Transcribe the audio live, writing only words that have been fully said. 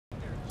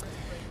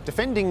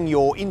Defending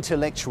your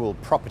intellectual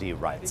property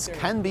rights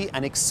can be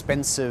an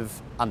expensive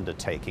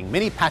undertaking.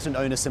 Many patent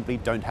owners simply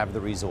don't have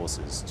the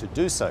resources to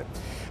do so.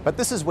 But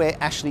this is where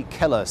Ashley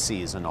Keller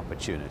sees an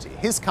opportunity.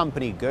 His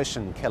company,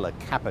 Gerchen Keller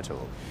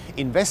Capital,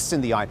 invests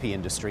in the IP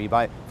industry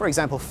by, for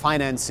example,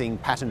 financing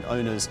patent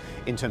owners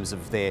in terms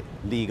of their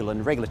legal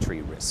and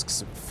regulatory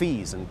risks,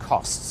 fees and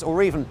costs,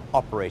 or even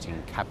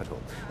operating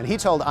capital. And he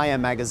told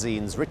IAM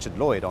Magazine's Richard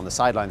Lloyd on the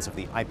sidelines of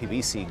the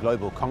IPBC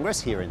Global Congress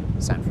here in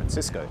San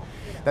Francisco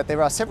that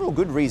there are several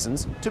good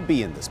reasons to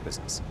be in this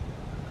business.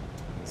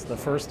 The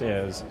first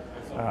is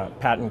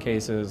patent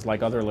cases,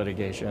 like other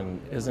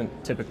litigation, isn't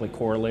typically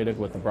correlated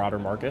with the broader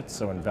market,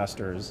 so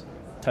investors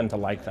tend to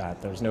like that.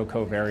 There's no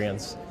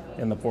covariance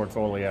in the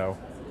portfolio.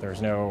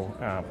 There's no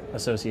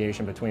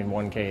association between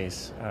one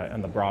case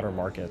and the broader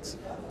markets.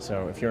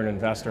 So if you're an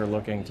investor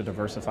looking to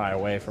diversify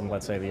away from,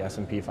 let's say, the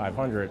S&P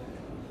 500,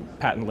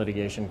 patent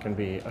litigation can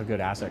be a good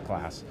asset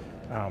class.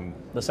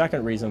 The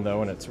second reason,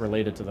 though, and it's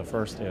related to the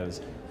first,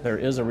 is there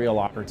is a real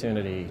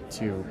opportunity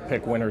to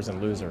pick winners and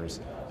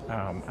losers.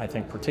 I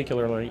think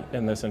particularly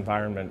in this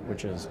environment,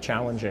 which is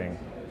challenging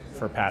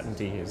for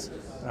patentees,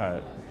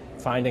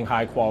 finding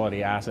high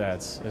quality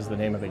assets is the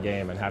name of the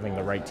game, and having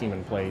the right team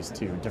in place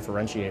to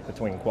differentiate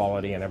between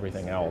quality and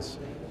everything else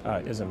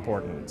is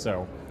important.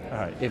 So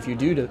if you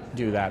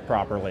do that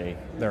properly,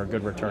 there are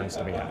good returns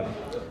to be had.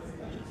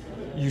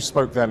 You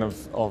spoke then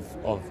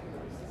of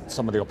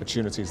some of the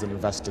opportunities that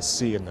investors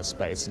see in this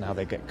space and how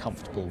they get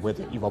comfortable with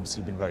it. You've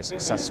obviously been very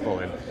successful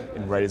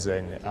in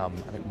raising, I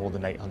think, more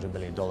than $800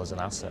 million in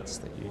assets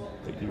that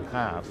you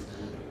have.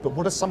 But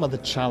what are some of the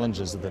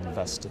challenges that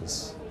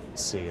investors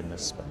see in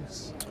this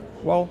space?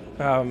 Well,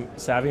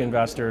 savvy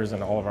investors,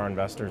 and all of our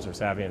investors are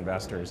savvy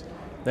investors,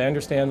 they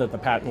understand that the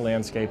patent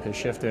landscape has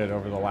shifted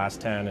over the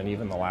last 10 and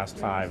even the last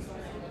 5,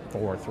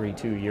 4, 3,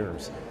 2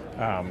 years.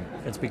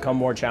 It's become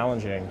more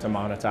challenging to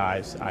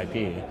monetize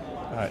IP.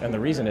 And the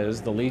reason is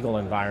the legal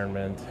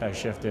environment has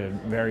shifted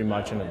very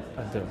much in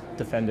a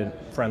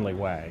defendant-friendly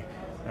way.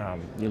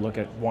 You look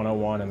at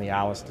 101 in the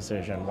Alice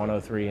decision,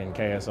 103 in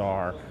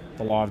KSR,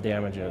 the law of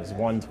damages,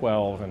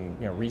 112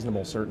 and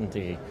reasonable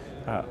certainty,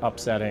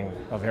 upsetting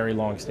a very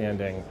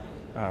long-standing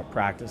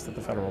practice that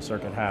the Federal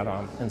Circuit had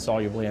on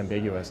insolubly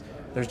ambiguous.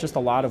 There's just a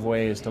lot of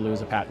ways to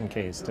lose a patent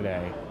case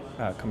today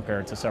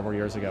compared to several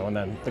years ago. And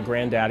then the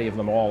granddaddy of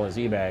them all is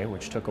eBay,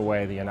 which took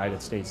away the United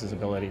States'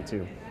 ability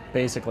to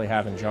basically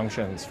have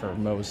injunctions for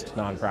most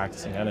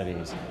non-practicing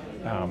entities.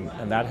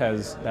 And that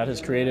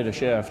has created a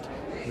shift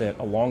that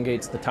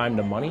elongates the time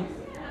to money,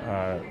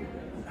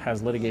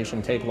 has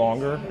litigation take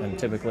longer and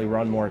typically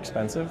run more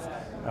expensive,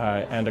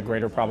 and a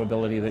greater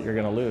probability that you're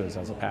going to lose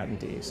as a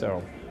patentee.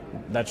 So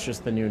that's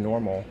just the new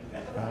normal,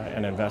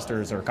 and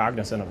investors are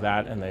cognizant of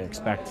that, and they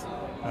expect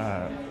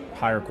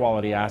higher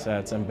quality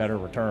assets and better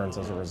returns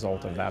as a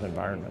result of that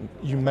environment.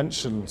 You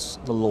mentioned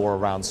the law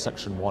around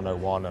Section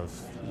 101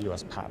 of the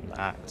US Patent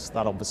Act.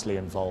 That obviously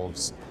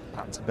involves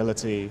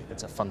patentability.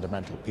 It's a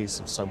fundamental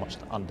piece of so much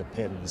that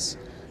underpins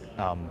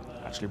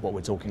actually what we're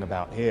talking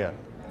about here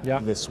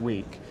this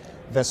week.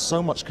 There's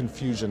so much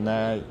confusion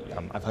there.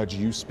 I've heard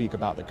you speak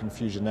about the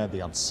confusion there,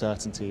 the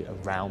uncertainty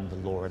around the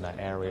law in that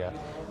area.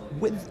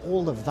 With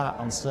all of that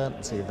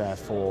uncertainty,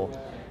 therefore,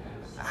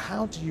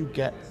 how do you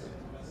get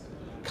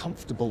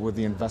comfortable with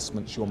the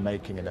investments you're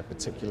making in a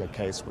particular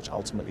case, which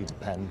ultimately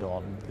depend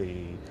on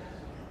the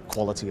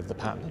quality of the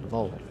patent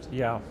involved?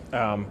 Yeah,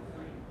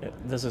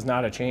 this is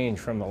not a change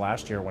from the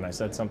last year when I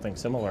said something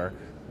similar.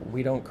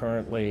 We don't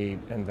currently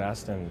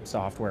invest in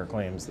software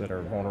claims that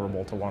are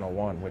vulnerable to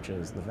 101, which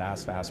is the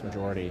vast, vast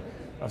majority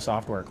of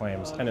software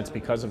claims, and it's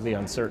because of the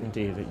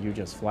uncertainty that you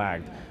just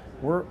flagged.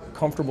 We're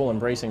comfortable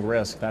embracing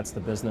risk. That's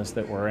the business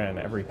that we're in.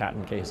 Every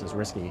patent case is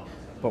risky.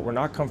 But we're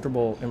not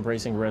comfortable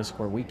embracing risk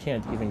where we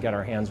can't even get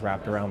our hands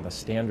wrapped around the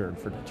standard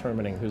for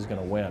determining who's going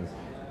to win.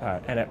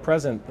 And at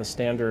present, the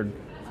standard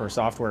for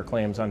software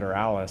claims under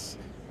Alice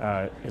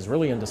is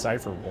really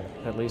indecipherable,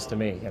 at least to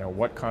me.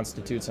 What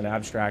constitutes an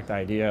abstract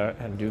idea,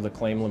 and do the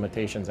claim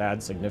limitations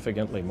add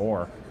significantly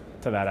more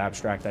to that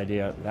abstract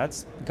idea?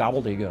 That's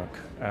gobbledygook.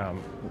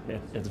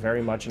 It's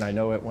very much, and I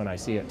know it when I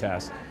see it,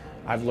 test.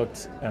 I've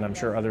looked, and I'm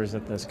sure others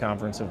at this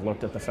conference have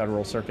looked at the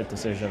Federal Circuit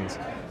decisions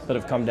that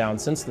have come down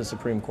since the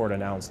Supreme Court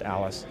announced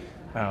Alice,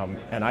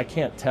 and I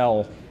can't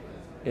tell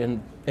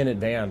in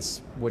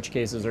advance which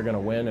cases are going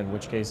to win and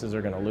which cases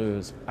are going to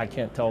lose. I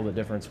can't tell the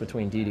difference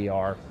between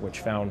DDR,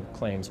 which found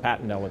claims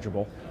patent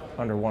eligible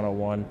under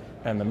 101,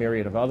 and the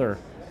myriad of other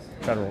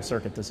Federal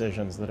Circuit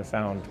decisions that have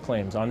found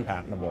claims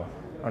unpatentable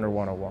under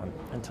 101.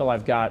 Until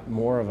I've got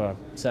more of a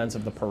sense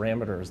of the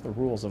parameters, the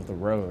rules of the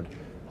road,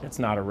 it's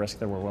not a risk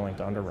that we're willing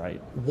to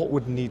underwrite. What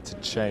would need to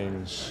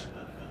change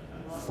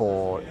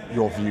for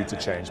your view to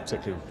change,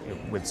 particularly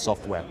with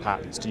software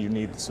patents? Do you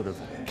need sort of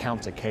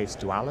counter case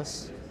to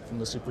Alice from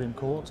the Supreme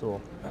Court, or?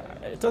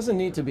 It doesn't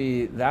need to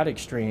be that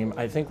extreme.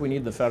 I think we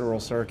need the Federal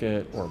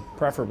Circuit, or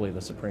preferably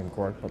the Supreme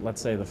Court, but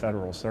let's say the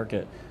Federal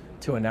Circuit,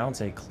 to announce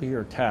a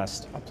clear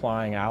test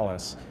applying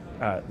Alice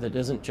that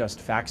isn't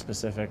just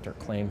fact-specific or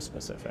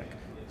claim-specific.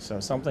 So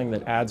something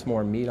that adds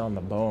more meat on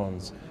the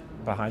bones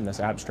behind this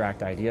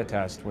abstract idea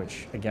test,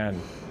 which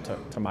again,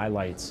 to my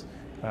lights,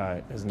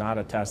 is not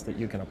a test that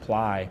you can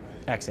apply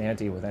ex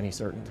ante with any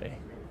certainty.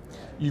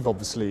 You've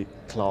obviously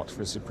clerked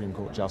for a Supreme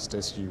Court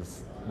justice, you've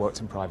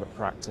worked in private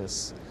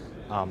practice.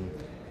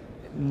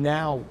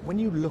 Now, when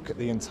you look at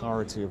the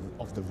entirety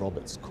of the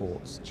Roberts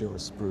Court's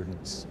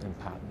jurisprudence in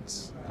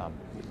patents,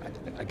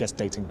 I guess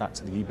dating back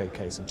to the eBay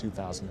case in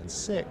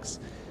 2006,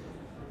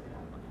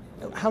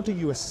 how do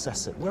you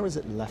assess it? Where has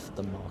it left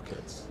the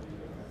market?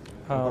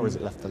 Or has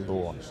it left the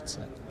law, I should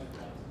say?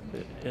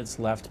 It's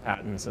left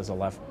patents as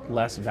a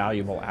less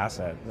valuable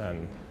asset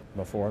than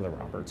before the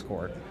Roberts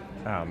Court.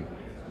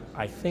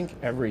 I think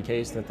every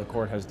case that the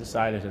court has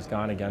decided has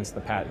gone against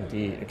the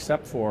patentee,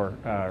 except for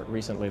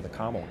recently the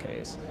Kamal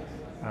case,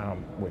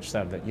 which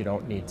said that you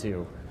don't need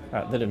to,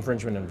 that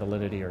infringement and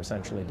validity are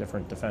essentially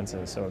different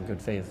defenses, so a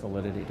good faith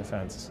validity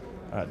defense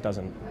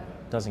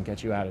doesn't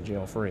get you out of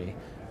jail free.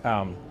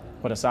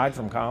 But aside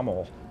from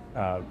Kamal,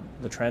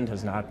 the trend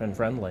has not been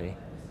friendly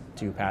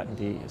to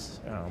patentees,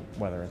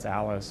 whether it's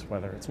Alice,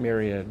 whether it's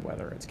Myriad,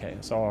 whether it's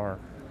KSR,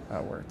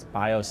 whether it's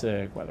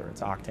BioSig, whether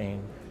it's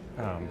Octane.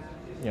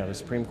 The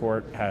Supreme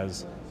Court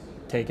has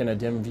taken a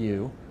dim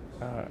view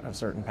of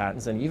certain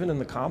patents, and even in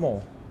the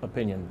Kamal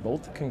opinion,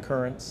 both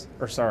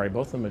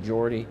the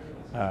majority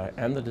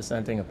and the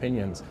dissenting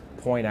opinions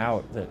point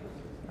out that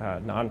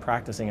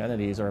non-practicing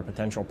entities are a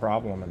potential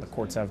problem, and the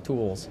courts have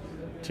tools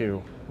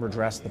to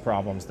redress the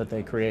problems that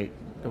they create.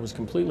 It was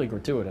completely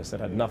gratuitous. It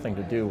had nothing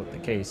to do with the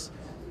case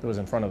that was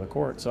in front of the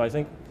court. So I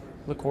think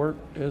the court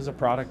is a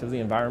product of the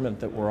environment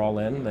that we're all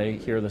in. They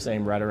hear the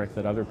same rhetoric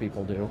that other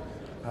people do,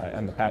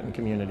 and the patent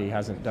community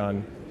hasn't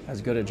done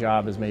as good a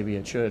job as maybe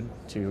it should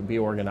to be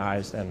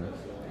organized and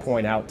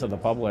point out to the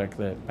public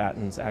that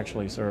patents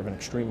actually serve an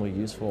extremely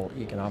useful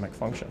economic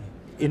function.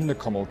 In the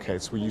Kamal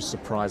case, were you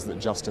surprised that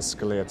Justice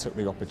Scalia took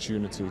the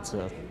opportunity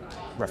to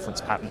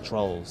reference patent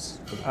trolls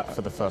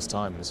for the first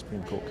time in a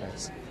Supreme Court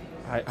case?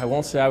 I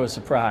won't say I was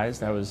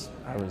surprised. I was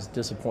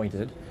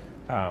disappointed.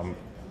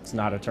 It's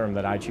not a term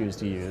that I choose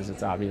to use.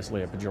 It's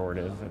obviously a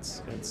pejorative.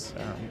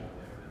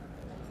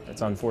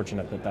 It's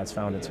unfortunate that that's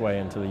found its way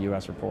into the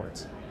U.S.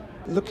 reports.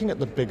 Looking at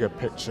the bigger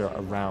picture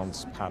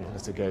around patent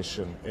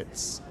litigation,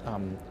 it's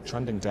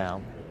trending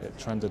down. It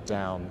trended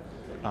down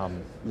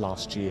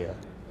last year.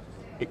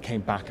 It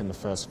came back in the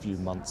first few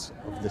months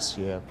of this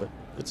year, but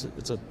it's a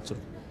sort of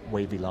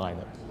wavy line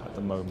at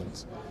the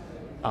moment.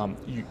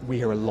 We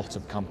hear a lot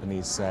of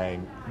companies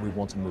saying we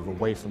want to move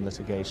away from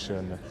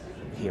litigation.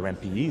 We hear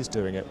MPEs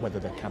doing it. Whether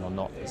they can or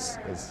not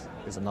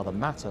is another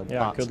matter.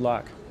 Yeah, but, good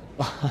luck.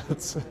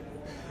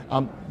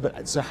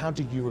 So how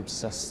do you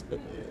assess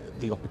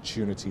the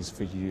opportunities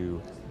for you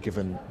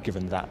given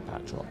that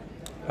backdrop?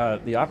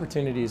 The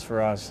opportunities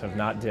for us have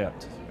not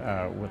dipped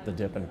with the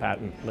dip in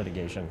patent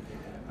litigation.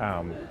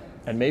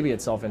 And maybe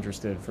it's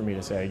self-interested for me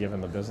to say,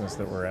 given the business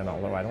that we're in,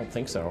 although I don't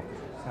think so.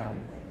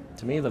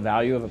 To me, the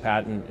value of a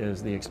patent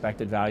is the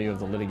expected value of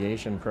the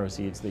litigation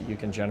proceeds that you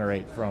can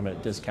generate from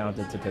it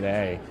discounted to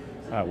today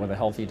with a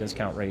healthy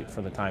discount rate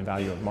for the time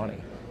value of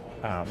money.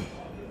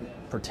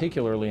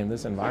 Particularly in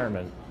this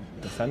environment,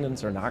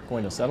 defendants are not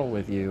going to settle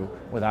with you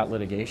without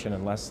litigation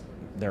unless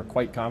they're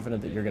quite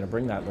confident that you're going to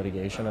bring that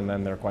litigation, and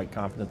then they're quite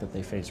confident that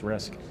they face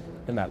risk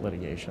in that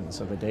litigation.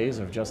 So the days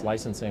of just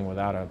licensing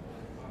without a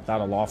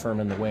law firm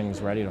in the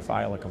wings ready to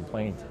file a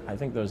complaint, I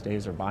think those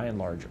days are by and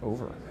large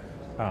over.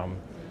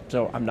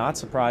 So I'm not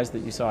surprised that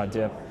you saw a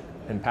dip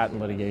in patent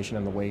litigation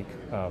in the wake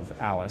of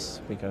Alice,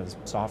 because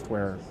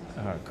software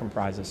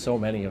comprises so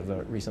many of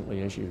the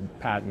recently issued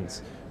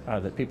patents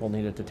that people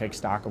needed to take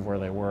stock of where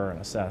they were and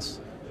assess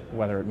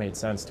whether it made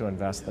sense to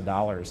invest the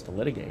dollars to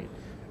litigate.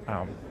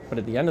 But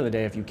at the end of the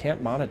day, if you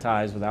can't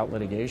monetize without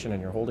litigation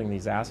and you're holding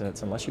these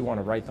assets, unless you want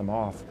to write them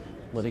off,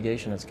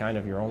 litigation is kind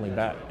of your only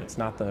bet. It's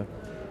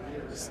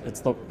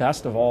the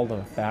best of all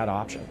the bad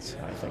options,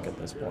 I think, at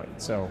this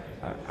point. So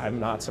I'm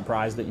not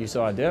surprised that you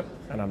saw a dip,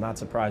 and I'm not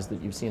surprised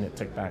that you've seen it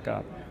tick back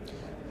up.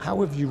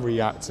 How have you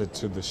reacted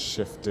to the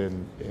shift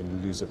in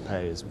loser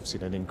pays? We've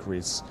seen an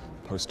increase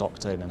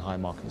post-Octane and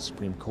Highmark in the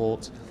Supreme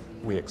Court.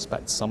 We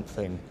expect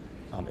something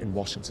in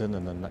Washington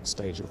and the next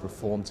stage of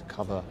reform to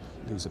cover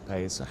loser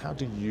pays. So how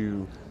do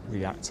you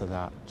react to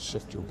that,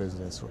 shift your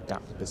business or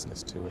adapt the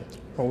business to it?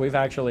 Well, we've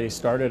actually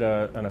started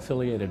an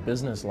affiliated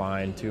business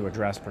line to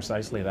address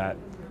precisely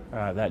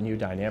that new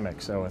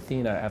dynamic. So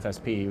Athena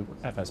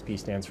FSP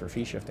stands for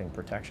Fee Shifting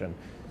Protection,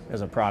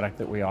 is a product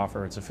that we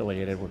offer. It's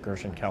affiliated with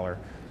Gerchen Keller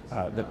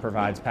that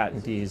provides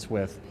patentees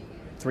with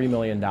 $3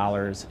 million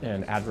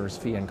in adverse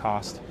fee and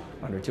cost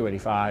under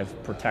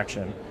 285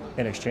 protection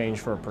in exchange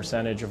for a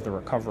percentage of the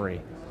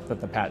recovery that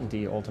the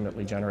patentee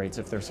ultimately generates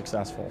if they're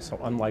successful. So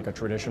unlike a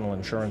traditional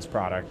insurance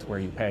product where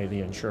you pay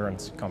the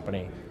insurance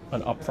company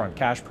an upfront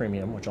cash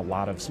premium, which a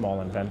lot of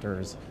small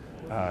inventors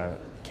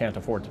can't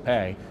afford to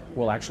pay,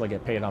 we'll actually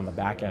get paid on the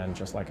back end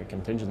just like a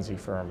contingency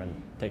firm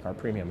and take our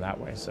premium that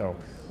way. So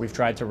we've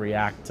tried to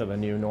react to the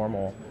new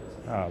normal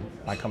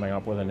by coming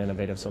up with an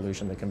innovative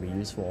solution that can be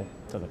useful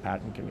to the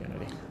patent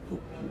community.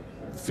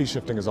 fee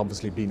shifting has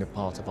obviously been a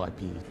part of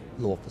IP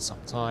law for some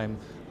time.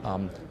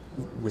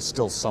 We're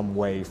still some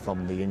way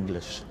from the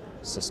English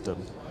system,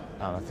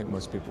 and I think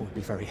most people would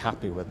be very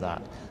happy with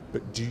that.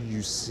 But do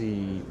you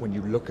see, when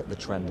you look at the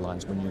trend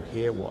lines, when you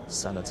hear what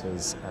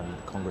senators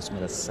and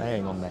congressmen are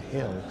saying on the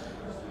Hill,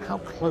 how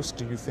close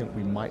do you think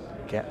we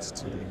might get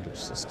to the English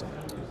system?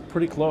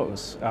 Pretty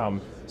close.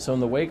 So in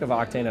the wake of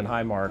Octane and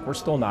Highmark, we're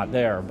still not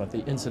there, but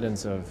the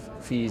incidence of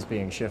fees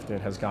being shifted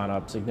has gone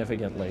up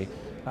significantly.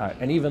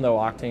 And even though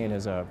Octane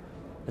is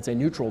it's a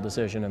neutral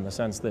decision in the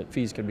sense that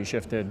fees can be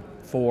shifted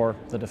for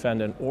the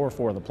defendant or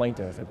for the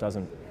plaintiff. It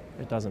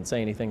doesn't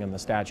say anything in the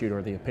statute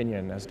or the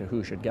opinion as to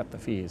who should get the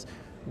fees.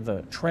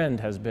 The trend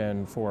has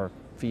been for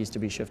fees to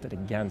be shifted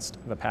against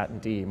the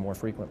patentee more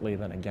frequently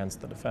than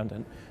against the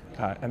defendant.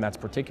 And that's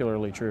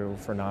particularly true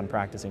for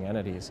non-practicing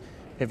entities.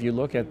 If you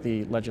look at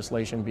the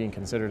legislation being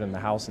considered in the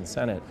House and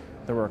Senate,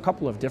 there were a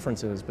couple of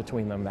differences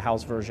between them. The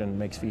House version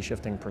makes fee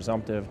shifting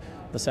presumptive.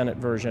 The Senate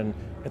version,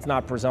 it's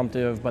not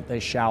presumptive, but they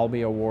shall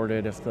be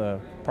awarded if the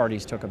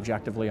parties took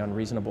objectively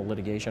unreasonable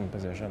litigation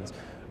positions.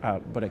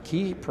 But a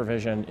key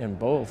provision in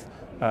both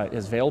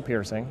is veil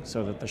piercing,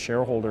 so that the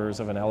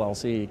shareholders of an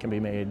LLC can be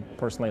made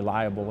personally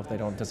liable if they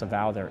don't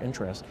disavow their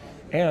interest.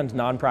 And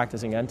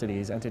non-practicing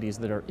entities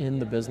that are in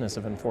the business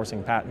of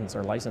enforcing patents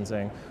or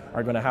licensing,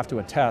 are going to have to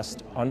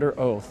attest under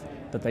oath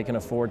that they can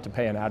afford to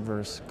pay an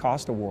adverse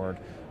cost award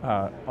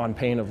on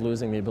pain of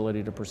losing the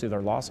ability to pursue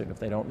their lawsuit if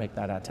they don't make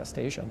that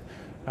attestation.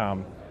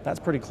 That's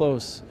pretty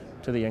close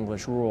to the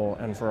English rule,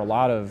 and for a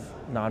lot of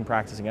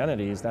non-practicing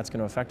entities, that's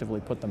going to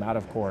effectively put them out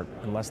of court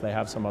unless they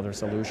have some other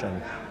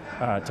solution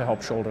to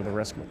help shoulder the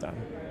risk with them.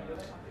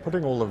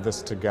 Putting all of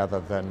this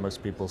together, then,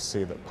 most people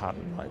see that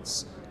patent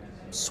rights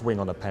swing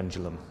on a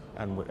pendulum,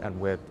 and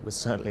we're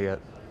certainly at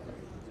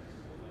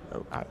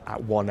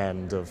one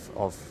end of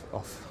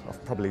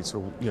probably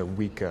sort of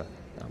weaker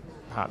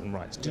patent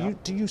rights.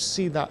 Do you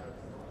see that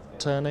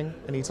turning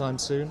anytime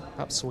soon,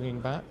 perhaps swinging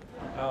back?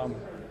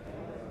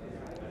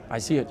 I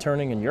see it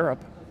turning in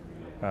Europe,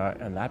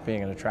 and that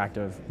being an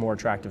more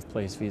attractive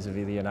place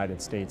vis-a-vis the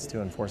United States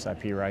to enforce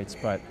IP rights.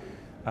 But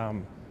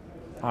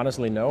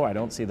honestly, no, I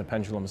don't see the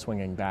pendulum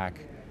swinging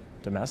back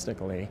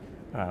domestically.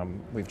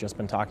 We've just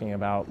been talking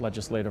about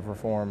legislative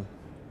reform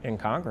in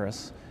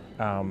Congress.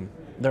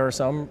 There are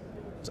some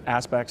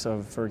aspects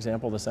of, for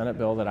example, the Senate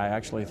bill that I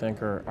actually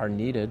think are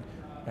needed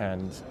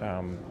and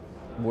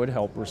would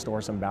help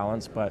restore some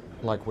balance. But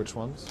like which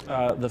ones?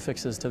 The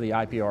fixes to the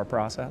IPR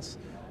process.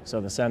 So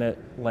the Senate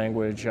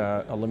language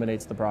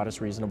eliminates the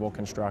broadest reasonable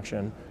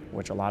construction,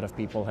 which a lot of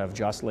people have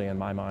justly, in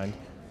my mind,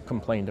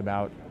 complained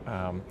about,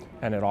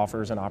 and it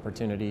offers an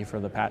opportunity for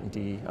the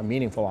patentee, a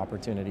meaningful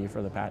opportunity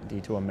for the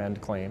patentee to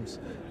amend claims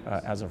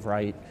as of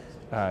right.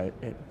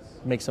 It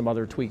makes some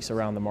other tweaks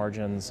around the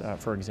margins.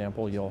 For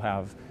example, you'll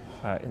have,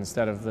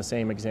 instead of the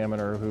same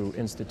examiner who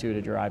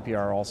instituted your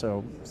IPR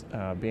also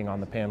being on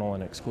the panel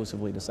and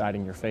exclusively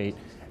deciding your fate,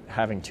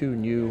 having two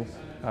new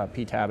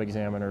PTAB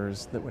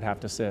examiners that would have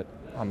to sit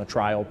on the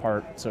trial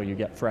part, so you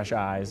get fresh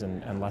eyes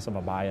and less of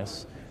a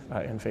bias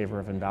in favor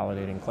of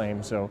invalidating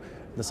claims. So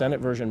the Senate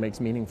version makes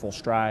meaningful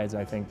strides,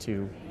 I think,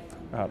 to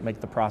make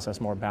the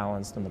process more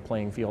balanced and the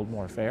playing field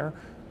more fair.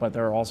 But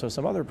there are also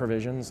some other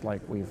provisions,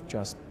 like we've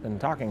just been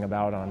talking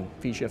about, on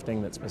fee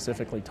shifting that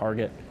specifically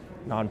target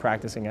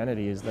non-practicing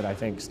entities, that I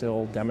think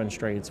still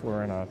demonstrates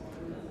we're in a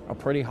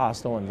pretty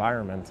hostile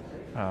environment.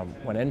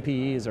 When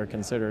NPEs are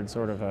considered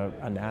sort of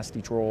a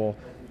nasty troll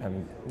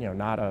and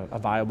not a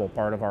viable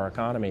part of our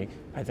economy,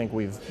 I think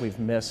we've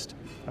missed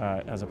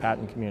as a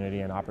patent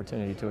community an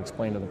opportunity to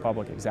explain to the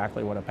public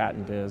exactly what a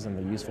patent is and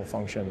the useful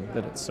function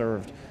that it's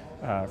served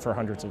for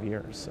hundreds of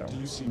years. So. Do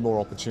you see more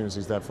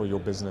opportunities there for your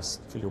business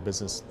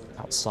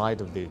outside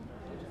of the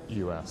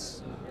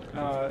U.S.?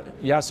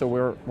 Yeah, so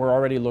we're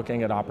already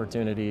looking at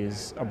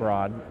opportunities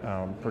abroad,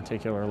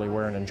 particularly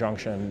where an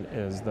injunction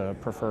is the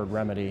preferred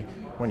remedy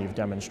when you've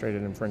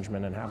demonstrated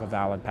infringement and have a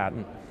valid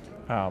patent.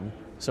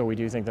 So we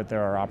do think that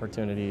there are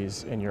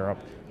opportunities in Europe,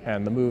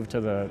 and the move to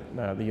the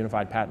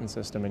unified patent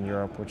system in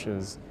Europe, which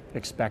is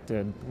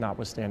expected,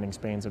 notwithstanding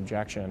Spain's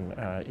objection,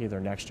 either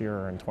next year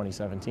or in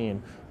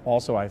 2017,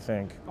 also I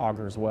think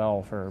augurs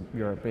well for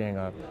Europe being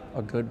a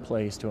good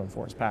place to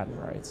enforce patent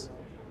rights.